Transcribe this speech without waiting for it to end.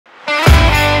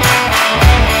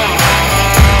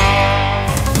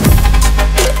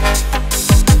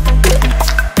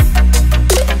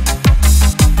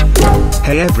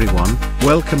Hey everyone,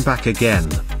 welcome back again.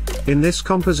 In this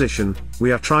composition,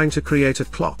 we are trying to create a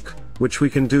clock, which we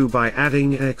can do by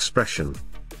adding an expression.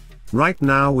 Right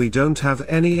now we don't have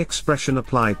any expression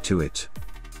applied to it.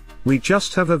 We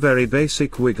just have a very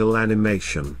basic wiggle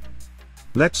animation.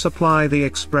 Let's apply the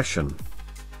expression.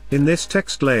 In this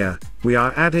text layer, we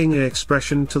are adding an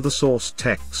expression to the source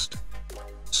text.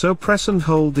 So press and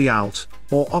hold the Alt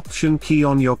or Option key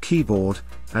on your keyboard,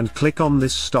 and click on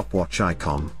this stopwatch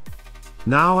icon.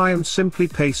 Now I am simply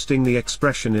pasting the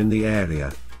expression in the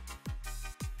area.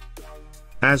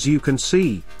 As you can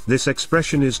see, this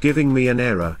expression is giving me an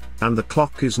error, and the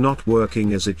clock is not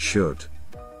working as it should.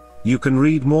 You can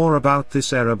read more about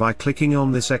this error by clicking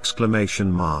on this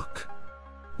exclamation mark.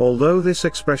 Although this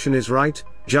expression is right,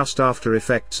 just After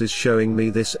Effects is showing me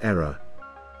this error.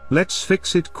 Let's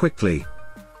fix it quickly.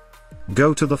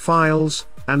 Go to the Files,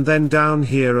 and then down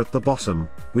here at the bottom,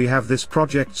 we have this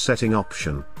project setting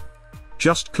option.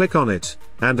 Just click on it,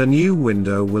 and a new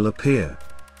window will appear.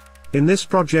 In this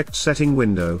project setting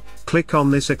window, click on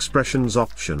this expressions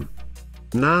option.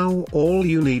 Now all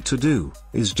you need to do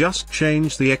is just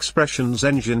change the expressions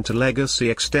engine to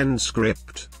legacy extend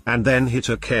script, and then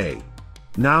hit OK.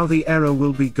 Now the error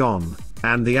will be gone,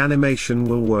 and the animation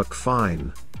will work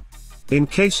fine. In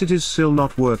case it is still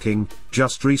not working,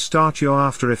 just restart your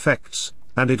After Effects,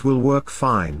 and it will work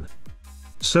fine.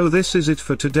 So this is it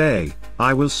for today.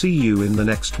 I will see you in the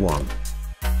next one.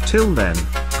 Till then,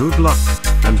 good luck,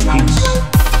 and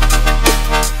peace.